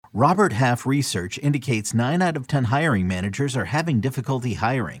Robert Half research indicates 9 out of 10 hiring managers are having difficulty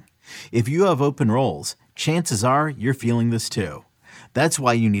hiring. If you have open roles, chances are you're feeling this too. That's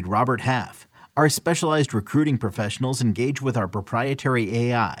why you need Robert Half. Our specialized recruiting professionals engage with our proprietary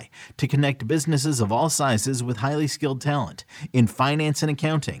AI to connect businesses of all sizes with highly skilled talent in finance and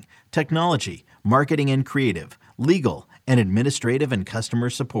accounting, technology, marketing and creative, legal, and administrative and customer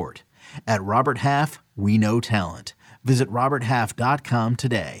support. At Robert Half, we know talent. Visit roberthalf.com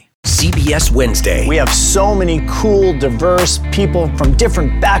today. CBS Wednesday. We have so many cool, diverse people from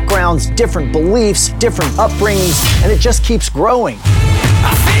different backgrounds, different beliefs, different upbringings, and it just keeps growing.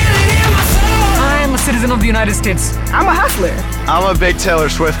 I'm a citizen of the United States. I'm a hustler. I'm a big Taylor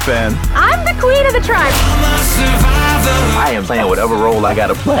Swift fan. I'm the queen of the tribe. I am playing whatever role I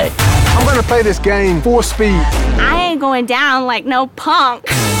gotta play. I'm gonna play this game full speed. I ain't going down like no punk.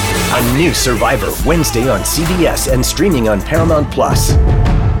 A new Survivor, Wednesday on CBS and streaming on Paramount Plus.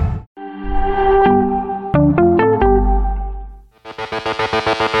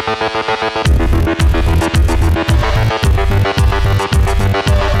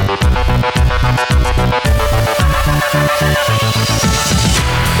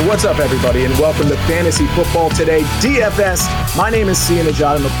 What's up, everybody, and welcome to Fantasy Football Today, DFS. My name is Sia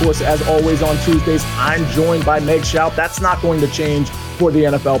Najad, and of course, as always on Tuesdays, I'm joined by Meg Shout. That's not going to change for the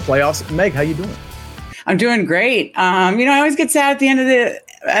NFL playoffs. Meg, how you doing? I'm doing great. I always get sad at the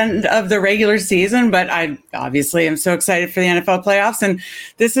end of the regular season, but I obviously am so excited for the NFL playoffs, and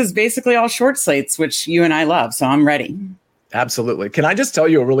this is basically all short slates, which you and I love, so I'm ready. Absolutely. Can I just tell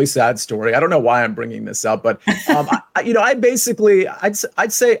you a really sad story? I don't know why I'm bringing this up, but I'd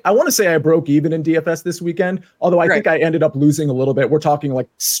say I want to say I broke even in DFS this weekend, although I think I ended up losing a little bit. We're talking like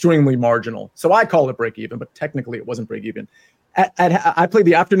extremely marginal. So I call it break even, but technically it wasn't break even. I played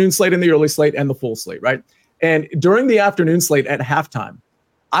the afternoon slate and the early slate and the full slate, right? And during the afternoon slate at halftime,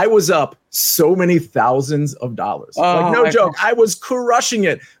 I was up so many thousands of dollars. No joke. I was crushing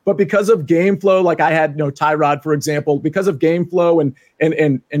it. But because of game flow, like I had Tyrod, for example, because of game flow and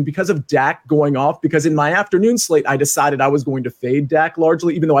because of Dak going off, because in my afternoon slate, I decided I was going to fade Dak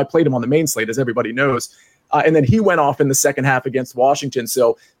largely, even though I played him on the main slate, as everybody knows. And then he went off in the second half against Washington.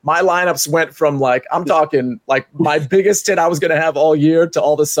 So my lineups went from I'm talking like my biggest hit I was going to have all year to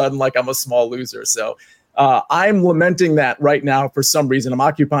all of a sudden like I'm a small loser. So I'm lamenting that right now for some reason. I'm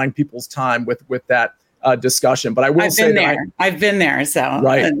occupying people's time with that discussion. But I will say I've been there. So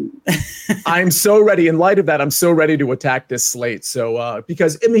right. I'm so ready. In light of that, I'm so ready to attack this slate. So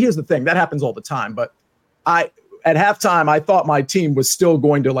because here's the thing, that happens all the time. But at halftime, I thought my team was still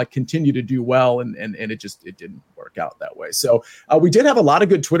going to continue to do well, and it didn't work out that way. So we did have a lot of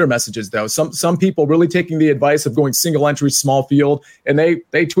good Twitter messages, though. Some people really taking the advice of going single entry, small field, and they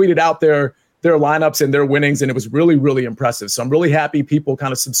tweeted out their lineups and their winnings, and it was really, really impressive. So I'm really happy people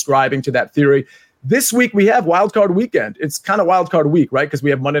kind of subscribing to that theory. This week we have Wild Card Weekend. It's kind of Wild Card Week, right? Because we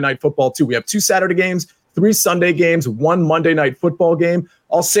have Monday Night Football too. We have 2 Saturday games, 3 Sunday games, 1 Monday Night Football game.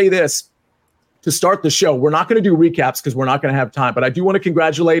 I'll say this to start the show. We're not going to do recaps because we're not going to have time, but I do want to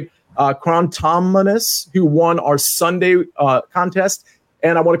congratulate Crontominus, who won our Sunday contest.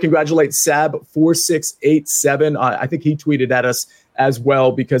 And I want to congratulate Sab4687. I think he tweeted at us as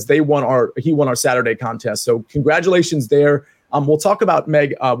well because he won our Saturday contest. So congratulations there. We'll talk about,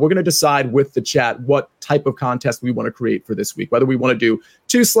 Meg, we're going to decide with the chat what type of contest we want to create for this week, whether we want to do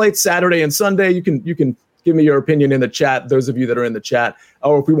 2 slates, Saturday and Sunday. You can give me your opinion in the chat, those of you that are in the chat,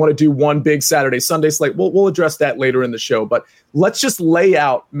 or if we want to do 1 big Saturday, Sunday slate, we'll address that later in the show. But let's just lay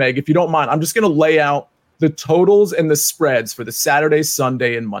out, Meg, if you don't mind, I'm just going to lay out the totals and the spreads for the Saturday,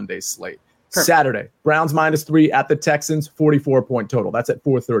 Sunday, and Monday slate. Perfect. Saturday, Browns -3 at the Texans, 44-point total. That's at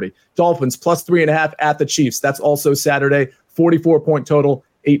 4:30. Dolphins +3.5 at the Chiefs. That's also Saturday, 44-point total,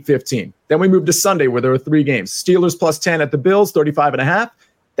 8:15. Then we move to Sunday where there are 3 games. Steelers +10 at the Bills, 35.5.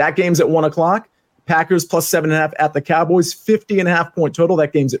 That game's at 1 o'clock. Packers +7.5 at the Cowboys, 50.5-point total.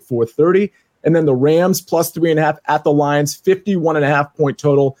 That game's at 4:30. And then the Rams +3.5 at the Lions, 51.5-point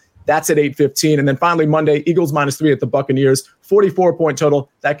total. That's at 8:15. And then finally Monday, Eagles -3 at the Buccaneers, 44-point total.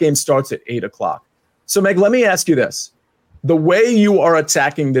 That game starts at 8 o'clock. So Meg, let me ask you this. The way you are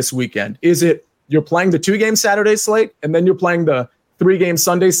attacking this weekend, is it you're playing the 2-game Saturday slate and then you're playing the 3-game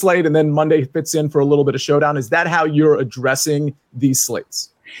Sunday slate and then Monday fits in for a little bit of showdown? Is that how you're addressing these slates?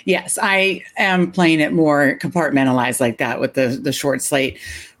 Yes, I am playing it more compartmentalized like that with the short slate,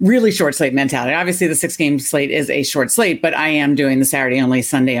 really short slate mentality. Obviously, the 6-game slate is a short slate, but I am doing the Saturday only,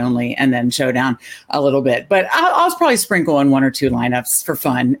 Sunday only, and then showdown a little bit. But I'll probably sprinkle in 1 or 2 lineups for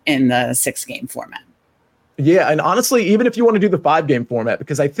fun in the 6-game format. Yeah, and honestly, even if you want to do the 5-game format,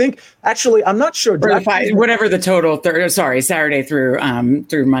 because I think actually I'm not sure. Whatever the total. Saturday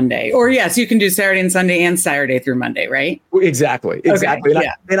through Monday. Or yes, you can do Saturday and Sunday and Saturday through Monday, right? Exactly. Okay,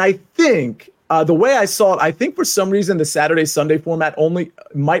 And I think the way I saw it, I think for some reason the Saturday Sunday format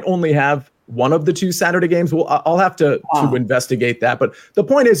might only have one of the 2 Saturday games. Well, I'll have to investigate that. But the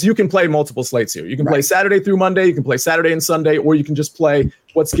point is, you can play multiple slates here. You can play Saturday through Monday, you can play Saturday and Sunday, or you can just play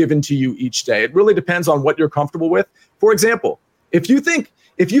what's given to you each day. It really depends on what you're comfortable with. For example, if you think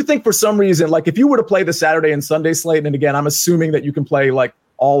for some reason, like if you were to play the Saturday and Sunday slate, and again, I'm assuming that you can play like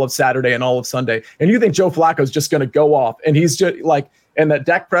all of Saturday and all of Sunday, and you think Joe Flacco's just going to go off, and he's just like, and that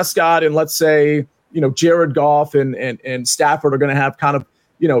Dak Prescott and let's say, Jared Goff and Stafford are going to have kind of,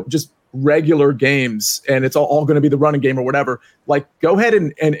 just regular games, and it's all going to be the running game or whatever, like go ahead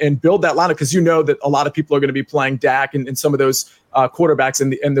and build that lineup, because that a lot of people are going to be playing Dak and some of those quarterbacks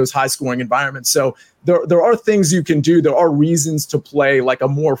in those high scoring environments. So there are things you can do. There are reasons to play like a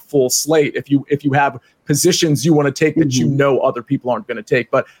more full slate if you have positions you want to take that other people aren't going to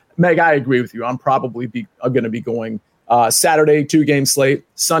take. But Meg, I agree with you. I'm probably going to be going Saturday 2-game slate,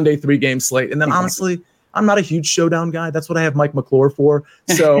 Sunday 3-game slate, and then honestly, I'm not a huge showdown guy. That's what I have Mike McClure for.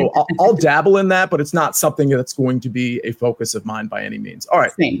 So I'll dabble in that, but it's not something that's going to be a focus of mine by any means. All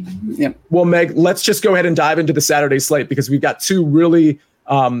right. Same. Yep. Well, Meg, let's just go ahead and dive into the Saturday slate, because we've got 2 really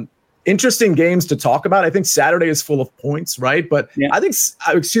interesting games to talk about. I think Saturday is full of points, right? But I think,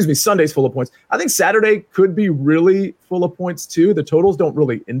 Sunday's full of points. I think Saturday could be really full of points too. The totals don't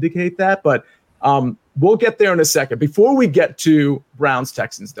really indicate that, but we'll get there in a second. Before we get to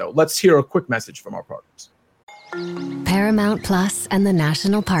Browns-Texans, though, let's hear a quick message from our partners. Paramount Plus and the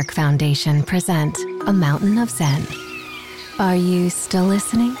National Park Foundation present A Mountain of Zen. Are you still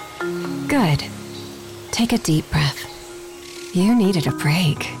listening? Good. Take a deep breath. You needed a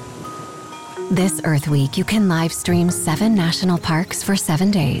break. This Earth Week, you can live stream 7 national parks for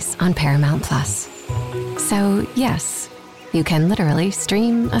 7 days on Paramount Plus. So, yes, you can literally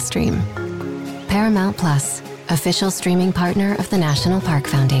stream a stream. Paramount Plus, official streaming partner of the National Park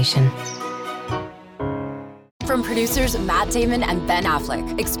Foundation. From producers Matt Damon and Ben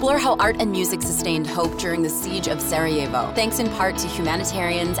Affleck, explore how art and music sustained hope during the siege of Sarajevo, thanks in part to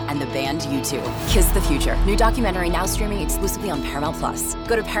humanitarians and the band U2. Kiss the Future, new documentary now streaming exclusively on Paramount Plus.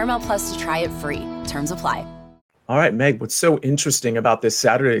 Go to Paramount Plus to try it free. Terms apply. All right, Meg, what's so interesting about this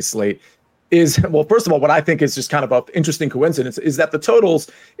Saturday slate is, well, first of all, what I think is just kind of an interesting coincidence is that the totals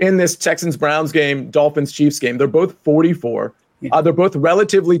in this Texans-Browns game, Dolphins-Chiefs game, they're both 44. They're both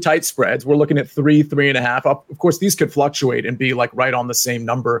relatively tight spreads. We're looking at 3.5. Of course, these could fluctuate and be like right on the same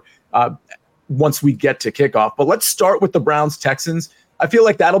number once we get to kickoff. But let's start with the Browns-Texans. I feel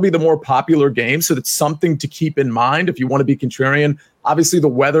like that'll be the more popular game, so that's something to keep in mind if you want to be contrarian. Obviously, the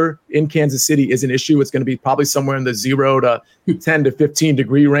weather in Kansas City is an issue. It's going to be probably somewhere in the 0 to 10 to 15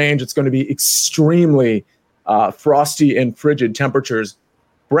 degree range. It's going to be extremely frosty and frigid temperatures.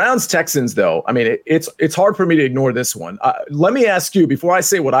 Browns-Texans, though, I mean, it's hard for me to ignore this one. Let me ask you, before I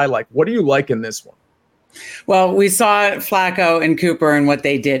say what I like, what do you like in this one? Well, we saw Flacco and Cooper and what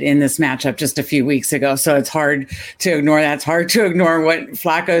they did in this matchup just a few weeks ago. So it's hard to ignore that. It's hard to ignore what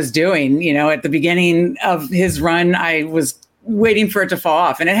Flacco's doing. At the beginning of his run, I was waiting for it to fall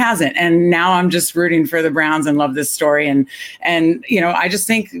off, and it hasn't. And now I'm just rooting for the Browns and love this story. And I just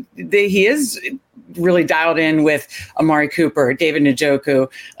think that he is really dialed in with Amari Cooper, David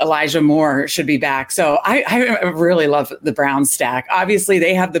Njoku, Elijah Moore should be back. So I really love the Browns stack. Obviously,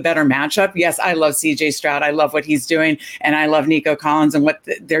 they have the better matchup. Yes, I love CJ Stroud. I love what he's doing, and I love Nico Collins and what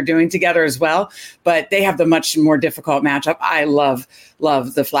they're doing together as well. But they have the much more difficult matchup. I love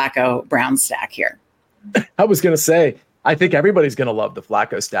the Flacco Browns stack here. I was going to say, I think everybody's going to love the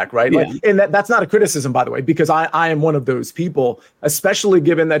Flacco stack, right? Yeah. And that's not a criticism, by the way, because I am one of those people, especially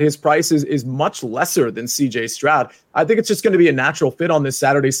given that his price is much lesser than CJ Stroud. I think it's just going to be a natural fit on this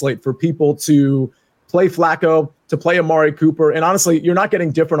Saturday slate for people to play Flacco, to play Amari Cooper. And honestly, you're not getting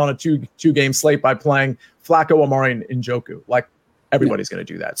different on a two-game slate by playing Flacco, Amari, and Njoku. Like, everybody's going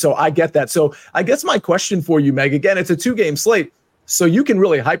to do that. So I get that. So I guess my question for you, Meg, again, it's a 2-game slate. So you can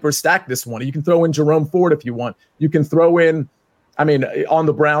really hyper stack this one. You can throw in Jerome Ford if you want. You can throw in, I mean, on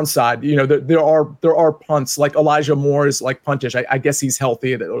the Brown side, there are punts, like Elijah Moore is like puntish. I guess he's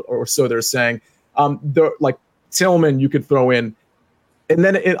healthy, or so they're saying. Like Tillman, you could throw in. And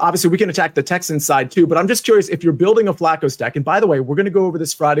then obviously we can attack the Texans side too. But I'm just curious if you're building a Flacco stack. And by the way, we're going to go over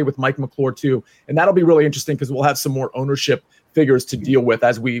this Friday with Mike McClure too. And that'll be really interesting because we'll have some more ownership figures to deal with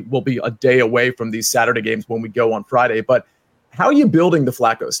as we will be a day away from these Saturday games when we go on Friday. But how are you building the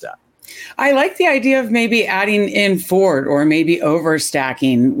Flacco stack? I like the idea of maybe adding in Ford or maybe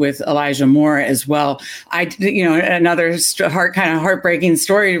overstacking with Elijah Moore as well. Another heartbreaking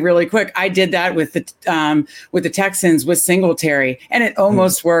story really quick. I did that with the Texans with Singletary, and it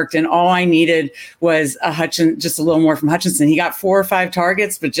almost worked. And all I needed was just a little more from Hutchinson. He got 4 or 5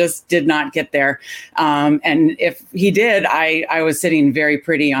 targets, but just did not get there. And if he did, I was sitting very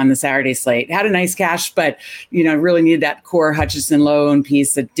pretty on the Saturday slate. Had a nice cash, but really needed that core Hutchinson loan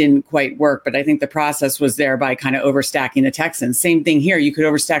piece that didn't quite work, but I think the process was there by kind of overstacking the Texans. Same thing here. You could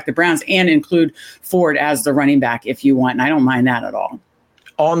overstack the Browns and include Ford as the running back if you want, and I don't mind that at all.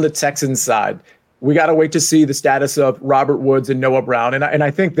 On the Texans side, we got to wait to see the status of Robert Woods and Noah Brown, and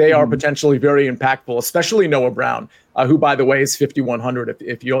I think they are potentially very impactful, especially Noah Brown, who, by the way, is 5,100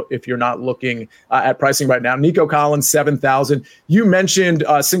 if you're not looking at pricing right now. Nico Collins, 7,000. You mentioned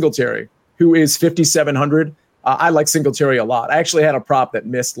Singletary, who is 5,700. I like Singletary a lot. I actually had a prop that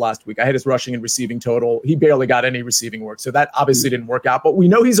missed last week. I had his rushing and receiving total. He barely got any receiving work, so that obviously didn't work out. But we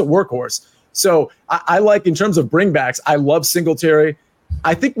know he's a workhorse. So I like, in terms of bringbacks, I love Singletary.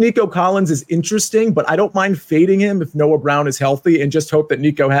 I think Nico Collins is interesting, but I don't mind fading him if Noah Brown is healthy and just hope that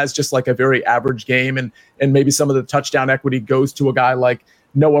Nico has just like a very average game and maybe some of the touchdown equity goes to a guy like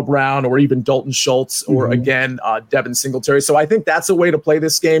Noah Brown or even Dalton Schultz or, again, Devin Singletary. So I think that's a way to play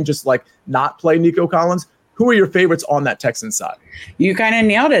this game, just like not play Nico Collins. Who are your favorites on that Texans side? You kind of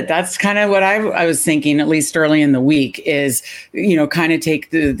nailed it. That's kind of what I was thinking, at least early in the week, is, kind of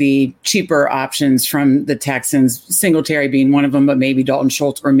take the cheaper options from the Texans, Singletary being one of them, but maybe Dalton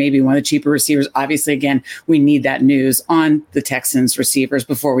Schultz or maybe one of the cheaper receivers. Obviously, again, we need that news on the Texans receivers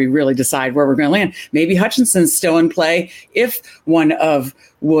before we really decide where we're going to land. Maybe Hutchinson's still in play if one of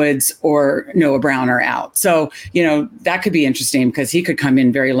Woods or Noah Brown are out. So, that could be interesting because he could come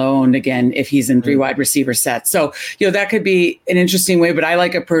in very low owned again if he's in 3 wide receiver sets. So, that could be an interesting way, but I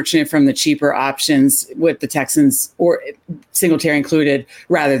like approaching it from the cheaper options with the Texans or Singletary included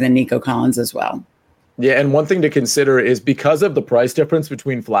rather than Nico Collins as well. Yeah, and one thing to consider is because of the price difference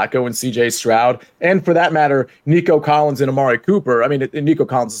between Flacco and CJ Stroud, and for that matter, Nico Collins and Amari Cooper. I mean, Nico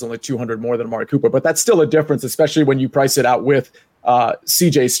Collins is only 200 more than Amari Cooper, but that's still a difference, especially when you price it out with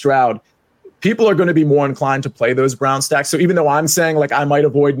CJ Stroud. People are going to be more inclined to play those Brown stacks. So even though I'm saying like I might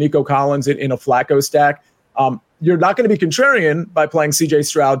avoid Nico Collins in a Flacco stack, you're not going to be contrarian by playing CJ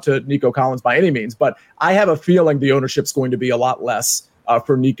Stroud to Nico Collins by any means. But I have a feeling the ownership's going to be a lot less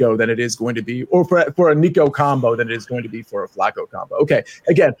for Nico than it is going to be, or for a Nico combo than it is going to be for a Flacco combo. Okay,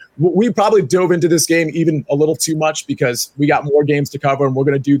 again, we probably dove into this game even a little too much because we got more games to cover, and we're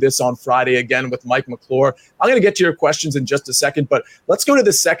going to do this on Friday again with Mike McClure. I'm going to get to your questions in just a second, but let's go to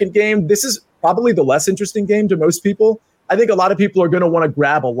the second game. This is probably the less interesting game to most people. I think a lot of people are going to want to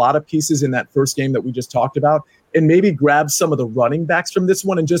grab a lot of pieces in that first game that we just talked about and maybe grab some of the running backs from this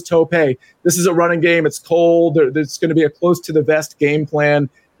one and just hope, hey, this is a running game. It's cold. There's going to be a close to the vest game plan.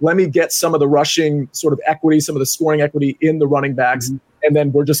 Let me get some of the rushing sort of equity, some of the scoring equity in the running backs, and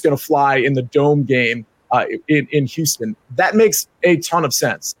then we're just going to fly in the dome game in Houston. That makes a ton of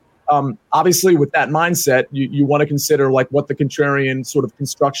sense. Obviously, with that mindset, you want to consider like what the contrarian sort of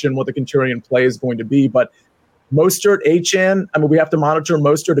construction, what the contrarian play is going to be. But Mostert, Achane, I mean, we have to monitor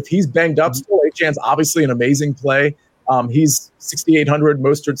Mostert. If he's banged up still, Achane's obviously an amazing play. He's 6,800,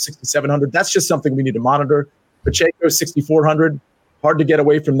 Mostert 6,700. That's just something we need to monitor. Pacheco 6,400. Hard to get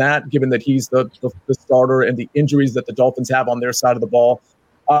away from that, given that he's the starter and the injuries that the Dolphins have on their side of the ball.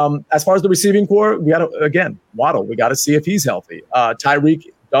 As far as the receiving core, we got to, again, Waddle. We got to see if he's healthy. Tyreek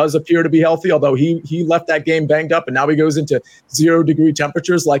does appear to be healthy, although he left that game banged up, and now he goes into 0-degree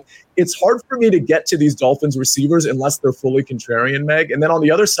temperatures. Like, it's hard for me to get to these Dolphins receivers unless they're fully contrarian, Meg. And then on the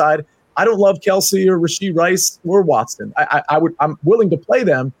other side, I don't love Kelsey or Rashee Rice or Watson. I'm willing to play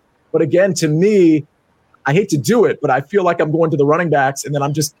them, but again, to me, I hate to do it, but I feel like I'm going to the running backs, and then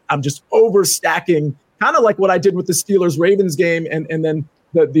I'm just overstacking, kind of like what I did with the Steelers-Ravens game, and then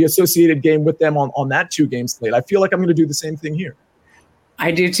the associated game with them on that 2-game slate. I feel like I'm going to do the same thing here. I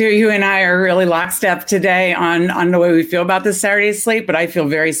do too. You and I are really lockstep today on the way we feel about this Saturday slate, but I feel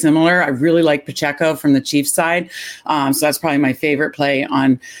very similar. I really like Pacheco from the Chiefs side. So that's probably my favorite play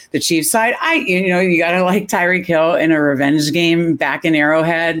on the Chiefs side. You got to like Tyreek Hill in a revenge game back in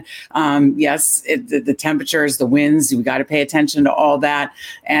Arrowhead. Yes, the temperatures, the winds, we got to pay attention to all that.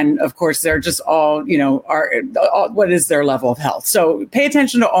 And of course, they're just all, what is their level of health? So pay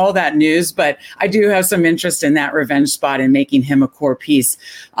attention to all that news, but I do have some interest in that revenge spot and making him a core piece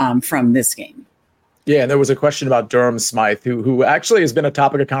from this game. Yeah, and there was a question about Durham Smythe, who actually has been a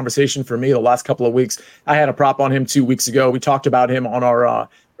topic of conversation for me the last couple of weeks. I had a prop on him 2 weeks ago. We talked about him on our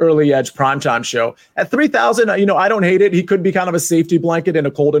early edge primetime show. At 3,000, I don't hate it. He could be kind of a safety blanket in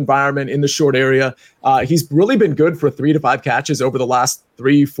a cold environment in the short area. He's really been good for 3 to 5 catches over the last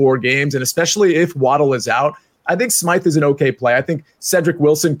 3-4 games, and especially if Waddle is out, I think Smythe is an okay play. I think Cedric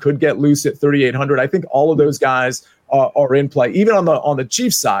Wilson could get loose at 3,800. I think all of those guys are in play. Even on the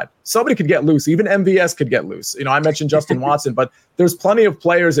Chiefs side, somebody could get loose. Even MVS could get loose. I mentioned Justin Watson, but there's plenty of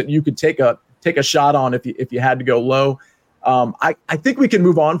players that you could take a shot on if you had to go low. I think we can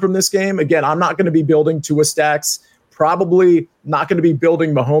move on from this game. Again, I'm not going to be building Tua stacks, probably not going to be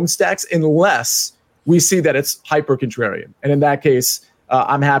building Mahomes stacks unless we see that it's hyper contrarian. And in that case,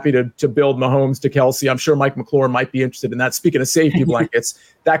 I'm happy to build Mahomes to Kelsey. I'm sure Mike McLaurin might be interested in that. Speaking of safety blankets,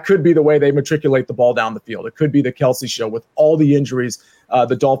 that could be the way they matriculate the ball down the field. It could be the Kelsey show with all the injuries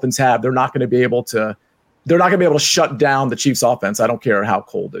the Dolphins have. They're not going to be able to shut down the Chiefs offense. I don't care how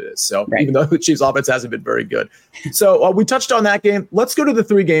cold it is. So even though the Chiefs offense hasn't been very good. So we touched on that game. Let's go to the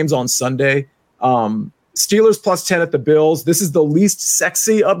 3 games on Sunday. Steelers plus 10 at the Bills. This is the least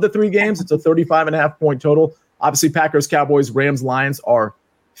sexy of the 3 games. It's a 35.5 point total. Obviously, Packers, Cowboys, Rams, Lions are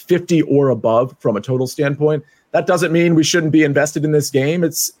 50 or above from a total standpoint. That doesn't mean we shouldn't be invested in this game.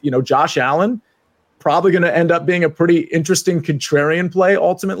 It's, Josh Allen probably going to end up being a pretty interesting contrarian play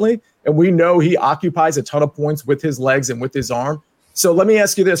ultimately. And we know he occupies a ton of points with his legs and with his arm. So let me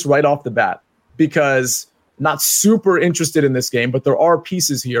ask you this right off the bat, because not super interested in this game, but there are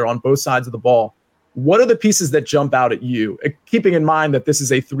pieces here on both sides of the ball. What are the pieces that jump out at you, keeping in mind that this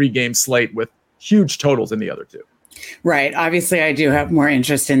is a 3-game slate with huge totals in the other 2? Right. Obviously, I do have more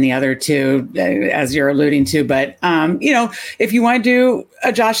interest in the other 2, as you're alluding to. But, if you want to do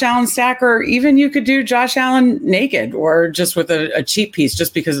a Josh Allen stack, or even you could do Josh Allen naked or just with a cheap piece,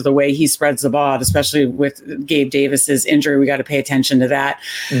 just because of the way he spreads the ball, especially with Gabe Davis's injury, we got to pay attention to that.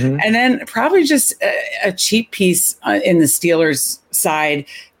 Mm-hmm. And then probably just a cheap piece in the Steelers side.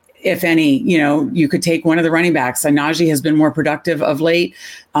 If any, you could take one of the running backs. Najee has been more productive of late.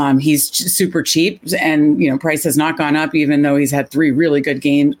 He's super cheap, and price has not gone up, even though he's had 3 really good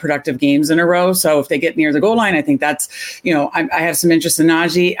productive games in a row. So if they get near the goal line, I think that's, I have some interest in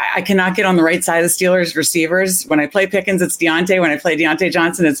Najee. I cannot get on the right side of the Steelers receivers. When I play Pickens, it's Deontay. When I play Deontay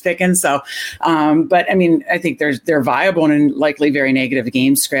Johnson, it's Pickens. So, but I mean, I think they're viable and likely very negative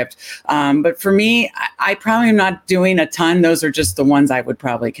game script. But for me, I probably am not doing a ton. Those are just the ones I would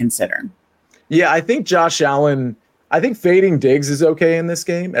probably consider. Yeah, I think Josh Allen, I think fading Diggs is okay in this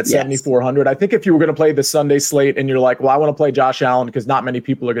game at 7,400. I think if you were going to play the Sunday slate and you're like, well, I want to play Josh Allen because not many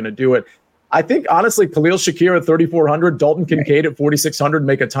people are going to do it, I think, honestly, Khalil Shakir at 3,400, Dalton Kincaid at 4,600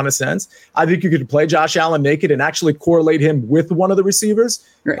 make a ton of sense. I think you could play Josh Allen naked and actually correlate him with one of the receivers.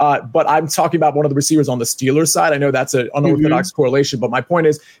 Right. But I'm talking about one of the receivers on the Steelers side. I know that's an unorthodox correlation, but my point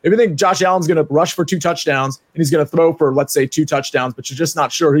is, if you think Josh Allen's going to rush for 2 touchdowns and he's going to throw for, let's say, 2 touchdowns, but you're just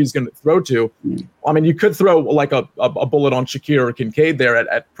not sure who he's going to throw to, I mean, you could throw like a bullet on Shakir or Kincaid there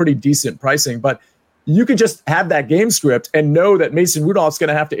at pretty decent pricing, but you could just have that game script and know that Mason Rudolph's going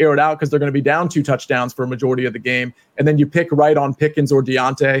to have to air it out because they're going to be down 2 touchdowns for a majority of the game. And then you pick right on Pickens or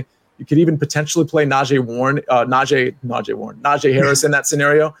Deontay. You could even potentially play Najee Harris in that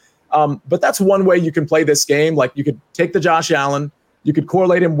scenario. But that's one way you can play this game. Like, you could take the Josh Allen, you could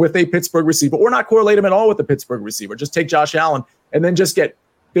correlate him with a Pittsburgh receiver, or not correlate him at all with the Pittsburgh receiver. Just take Josh Allen and then just get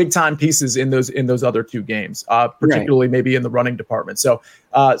big time pieces in those other 2 games, particularly maybe in the running department. So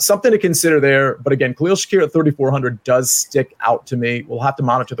something to consider there. But again, Khalil Shakir at 3,400 does stick out to me. We'll have to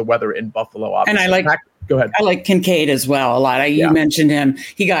monitor the weather in Buffalo, obviously. And go ahead. I like Kincaid as well a lot. You mentioned him.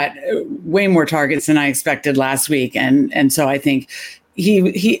 He got way more targets than I expected last week. And so I think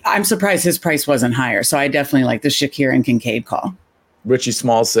I'm surprised his price wasn't higher. So I definitely like the Shakir and Kincaid call. Richie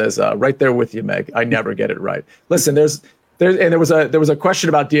Small says, right there with you, Meg. I never get it right. Listen, there was a question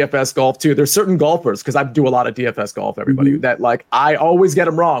about DFS golf too. There's certain golfers, because I do a lot of DFS golf, everybody, that like I always get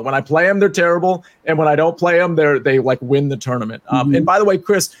them wrong. When I play them, they're terrible, and when I don't play them, they like win the tournament. And by the way,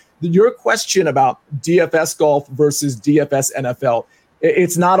 Chris, your question about DFS golf versus DFS NFL,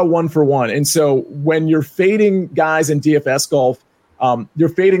 it's not a 1-for-1. And so when you're fading guys in DFS golf, you're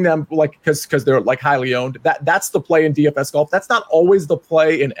fading them like because they're like highly owned. That's the play in DFS golf. That's not always the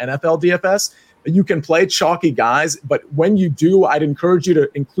play in NFL DFS. You can play chalky guys, but when you do, I'd encourage you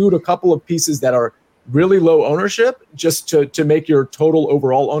to include a couple of pieces that are really low ownership, just to make your total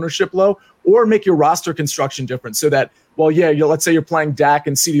overall ownership low, or make your roster construction different so that, let's say you're playing Dak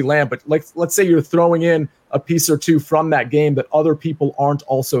and CeeDee Lamb, but let's say you're throwing in a piece or 2 from that game that other people aren't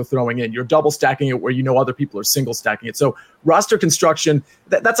also throwing in. You're double stacking it where other people are single stacking it. So roster construction,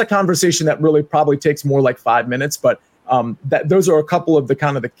 that's a conversation that really probably takes more like 5 minutes, but That those are a couple of the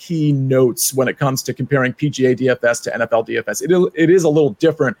kind of the key notes when it comes to comparing PGA DFS to NFL DFS. It is a little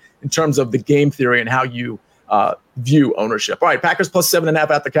different in terms of the game theory and how you view ownership. All right, Packers plus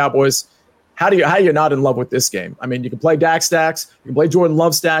 7.5 at the Cowboys. How are you not in love with this game? I mean, you can play Dak stacks, you can play Jordan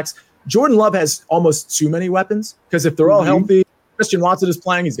Love stacks. Jordan Love has almost too many weapons because if they're all healthy, Christian Watson is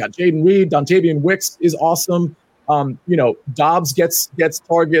playing. He's got Jaden Reed, Dontavian Wicks is awesome. Dobbs gets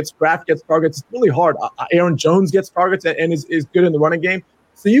targets, Kraft gets targets. It's really hard. Aaron Jones gets targets and is good in the running game.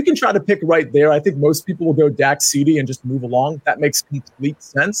 So you can try to pick right there. I think most people will go Dak CD and just move along. That makes complete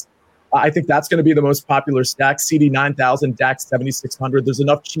sense. I think that's going to be the most popular stack. CD 9,000, Dak 7,600. There's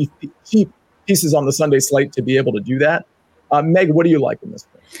enough cheap pieces on the Sunday slate to be able to do that. Meg, what do you like in this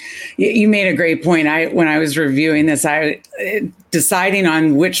one? You made a great point. When I was reviewing this, deciding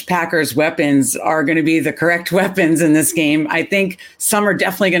on which Packers weapons are going to be the correct weapons in this game. I think some are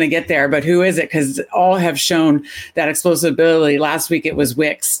definitely going to get there, but who is it? Because all have shown that explosive ability. Last week it was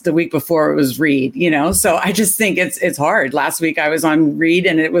Wicks. The week before it was Reed. So I just think it's hard. Last week I was on Reed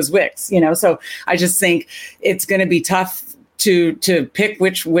and it was Wicks. So I just think it's going to be tough to pick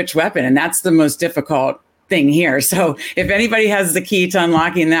which weapon, and that's the most difficult thing here. So if anybody has the key to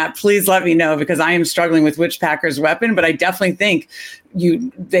unlocking that, please let me know, because I am struggling with which Packers weapon, but I definitely think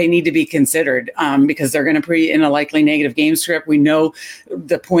they need to be considered because they're going to be in a likely negative game script. We know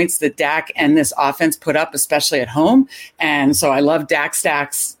the points that Dak and this offense put up, especially at home. And so I love Dak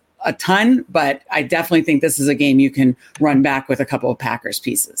stacks a ton, but I definitely think this is a game you can run back with a couple of Packers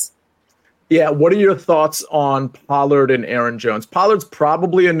pieces. Yeah, what are your thoughts on Pollard and Aaron Jones? Pollard's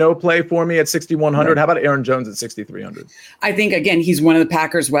probably a no play for me at 6,100. Right. How about Aaron Jones at 6,300? I think, again, he's one of the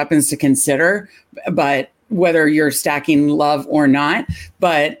Packers' weapons to consider, but whether you're stacking Love or not.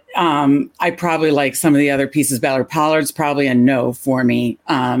 But I probably like some of the other pieces better. Pollard's probably a no for me,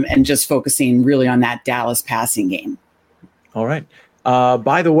 and just focusing really on that Dallas passing game. All right.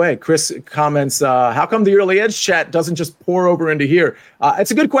 By the way, Chris comments, how come the early edge chat doesn't just pour over into here?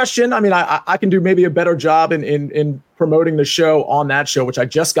 It's a good question. I mean, I can do maybe a better job in promoting the show on that show, which I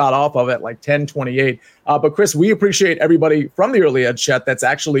just got off of at like 10:28. But Chris, we appreciate everybody from the early edge chat that's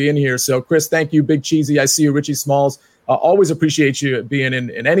actually in here. So Chris, thank you. Big Cheesy. I see you. Richie Smalls. Always appreciate you being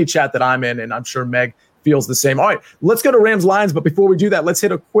in any chat that I'm in. And I'm sure Meg feels the same. All right, let's go to Rams Lions. But before we do that, let's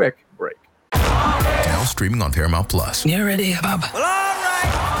hit a quick break. Now streaming on Paramount Plus. You ready, Bob? Well, all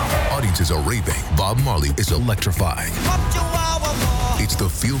right. Audiences are raving. Bob Marley is electrifying. It's the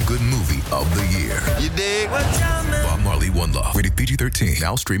feel-good movie of the year. You dig? Bob Marley, One Love. Rated PG-13.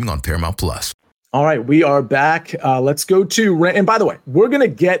 Now streaming on Paramount Plus. All right, we are back. Let's go to, and by the way, we're going to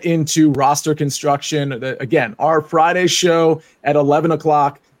get into roster construction. Again, our Friday show at 11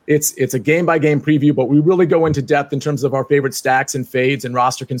 o'clock. It's a game-by-game preview, but we really go into depth in terms of our favorite stacks and fades and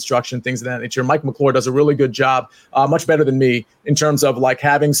roster construction, things of that nature. Mike McClure does a really good job, much better than me, in terms of like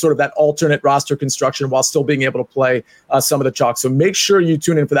having sort of that alternate roster construction while still being able to play some of the chalk. So make sure you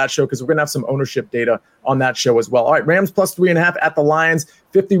tune in for that show because we're going to have some ownership data on that show as well. All right, Rams plus 3.5 at the Lions,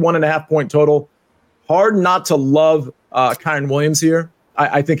 51.5 point total. Hard not to love Kyren Williams here.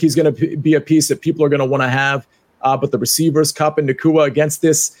 I think he's going to be a piece that people are going to want to have. But the receivers, Kupp and Nacua, against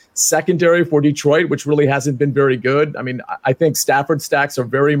this secondary for Detroit, which really hasn't been very good. I mean, I think Stafford stacks are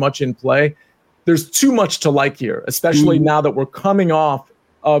very much in play. There's too much to like here, especially now that we're coming off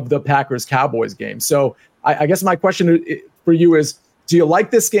of the Packers-Cowboys game. So I guess my question for you is, do you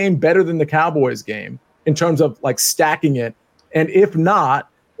like this game better than the Cowboys game in terms of like stacking it? And if not,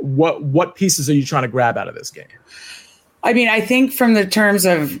 what pieces are you trying to grab out of this game? I mean, I think from the terms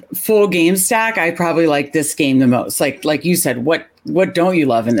of full game stack, I probably like this game the most. Like you said, what don't you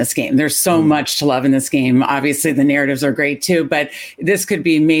love in this game? There's so much to love in this game. Obviously, the narratives are great too, but this could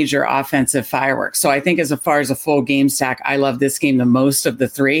be major offensive fireworks. So I think as far as a full game stack, I love this game the most of the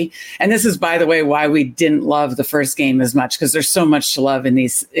three. And this is, by the way, why we didn't love the first game as much, because there's so much to love in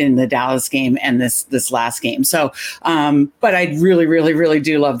the Dallas game and this last game. So, but I really, really, really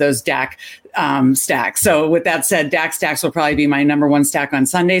do love those Dak stacks. So with that said, Dak stacks will probably be my number one stack on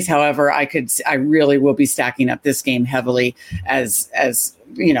Sundays. However, I really will be stacking up this game heavily as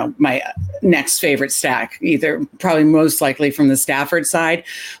you know, my next favorite stack, either probably most likely from the Stafford side,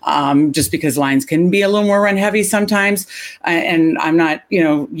 just because lines can be a little more run heavy sometimes. And I'm not,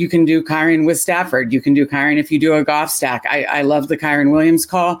 you can do Kyren with Stafford. You can do Kyren if you do a Goff stack. I love the Kyren Williams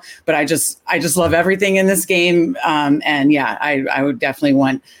call, but I just love everything in this game. And yeah, I would definitely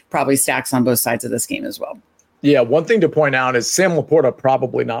want probably stacks on both sides of this game as well. Yeah, one thing to point out is Sam Laporta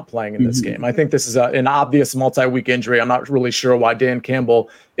probably not playing in this game. I think this is an obvious multi-week injury. I'm not really sure why Dan Campbell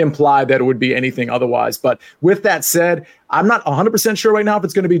implied that it would be anything otherwise. But with that said, I'm not 100% sure right now if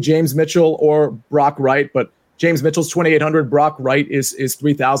it's going to be James Mitchell or Brock Wright, but James Mitchell's 2,800. Brock Wright is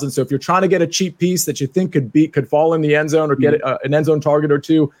 3,000. So if you're trying to get a cheap piece that you think could fall in the end zone or get an end zone target or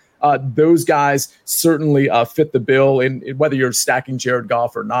two, those guys certainly fit the bill in whether you're stacking Jared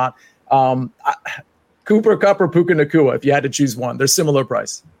Goff or not. Cooper Kupp or Puka Nacua, if you had to choose one, they're similar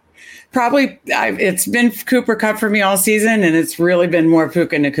price. Probably it's been Cooper Kupp for me all season, and it's really been more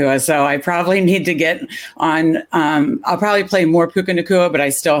Puka Nacua. So I probably need to get on. I'll probably play more Puka Nacua, but I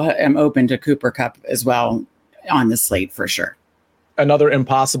still am open to Cooper Kupp as well on the slate for sure. Another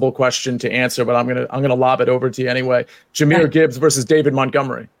impossible question to answer, but I'm gonna lob it over to you anyway. Jahmyr Gibbs versus David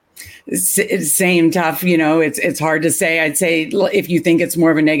Montgomery. Same tough, it's hard to say. I'd say if you think it's more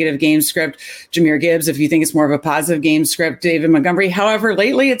of a negative game script, Jahmyr Gibbs. If you think it's more of a positive game script, David Montgomery. However,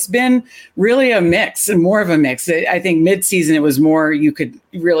 lately it's been really a mix and more of a mix. I think midseason it was more, you could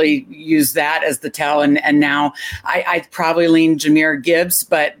really use that as the tell. And now I'd probably lean Jahmyr Gibbs,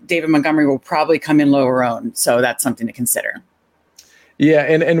 but David Montgomery will probably come in lower owned. So that's something to consider. Yeah,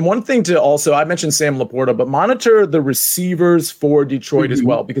 and one thing to also, I mentioned Sam Laporta, but monitor the receivers for Detroit as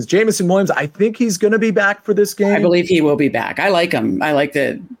well, because Jameson Williams, I think he's going to be back for this game. I believe he will be back. I like him. I like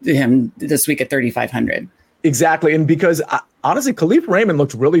him this week at 3,500. Exactly, and because honestly, Khalif Raymond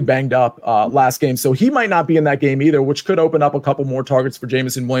looked really banged up last game, so he might not be in that game either, which could open up a couple more targets for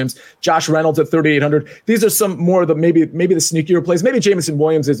Jameson Williams. Josh Reynolds at 3,800. These are some more of the maybe the sneakier plays. Maybe Jameson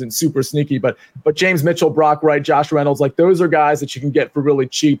Williams isn't super sneaky, but James Mitchell, Brock Wright, Josh Reynolds, like those are guys that you can get for really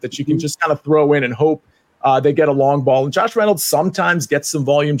cheap that you can just kind of throw in and hope they get a long ball. And Josh Reynolds sometimes gets some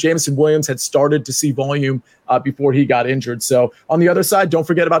volume. Jameson Williams had started to see volume before he got injured. So on the other side, don't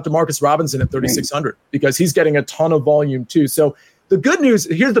forget about Demarcus Robinson at 3,600 because he's getting a ton of volume too. So the good news,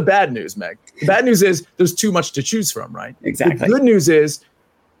 here's the bad news, Meg. The bad news is there's too much to choose from, right? Exactly. The good news is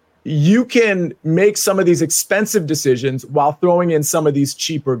you can make some of these expensive decisions while throwing in some of these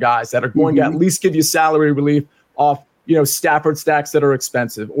cheaper guys that are going to at least give you salary relief off Stafford stacks that are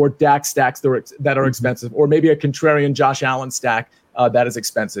expensive, or Dak stacks that are expensive, or maybe a contrarian Josh Allen stack that is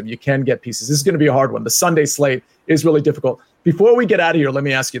expensive. You can get pieces. This is going to be a hard one. The Sunday slate is really difficult. Before we get out of here, let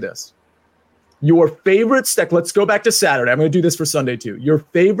me ask you this. Your favorite stack, let's go back to Saturday. I'm going to do this for Sunday too. Your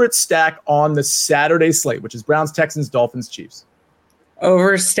favorite stack on the Saturday slate, which is Browns, Texans, Dolphins, Chiefs.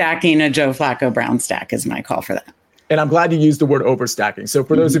 Overstacking a Joe Flacco Brown stack is my call for that. And I'm glad you used the word overstacking. So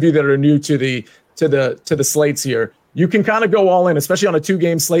for those of you that are new to the slates here, you can kind of go all in, especially on a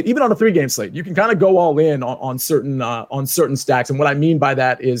 2-game slate, even on a 3-game slate. You can kind of go all in on certain stacks. And what I mean by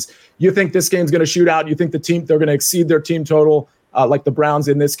that is you think this game's going to shoot out. You think they're going to exceed their team total, like the Browns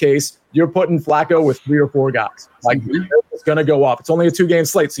in this case. You're putting Flacco with 3 or 4 guys. Like it's going to go off. It's only a 2-game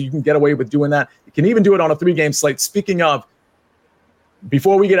slate, so you can get away with doing that. You can even do it on a 3-game slate. Speaking of,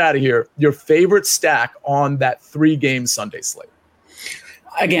 before we get out of here, your stack on that 3-game Sunday slate.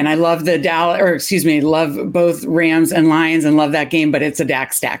 Again, I love love both Rams and Lions and love that game, but it's a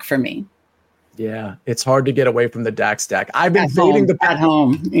Dak stack for me. Yeah, it's hard to get away from the Dak stack. I've been fading at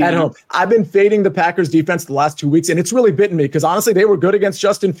home. I've been fading the Packers defense the last 2 weeks, and it's really bitten me because honestly, they were good against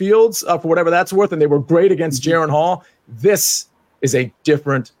Justin Fields for whatever that's worth, and they were great against Jaron Hall. This is a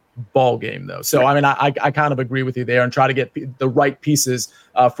different ball game, though. So, I mean, I kind of agree with you there and try to get the right pieces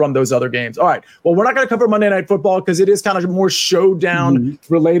from those other games. All right. Well, we're not going to cover Monday Night Football because it is kind of more showdown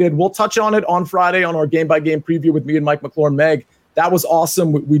related. We'll touch on it on Friday on our game-by-game preview with me and Mike McClure. Meg, that was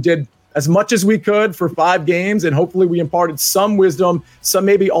awesome. We did as much as we could for 5 games, and hopefully we imparted some wisdom, some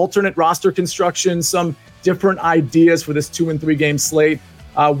maybe alternate roster construction, some different ideas for this 2- and 3-game slate.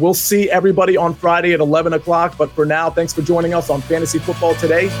 We'll see everybody on Friday at 11 o'clock. But for now, thanks for joining us on Fantasy Football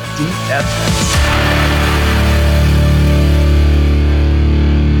Today, DFS.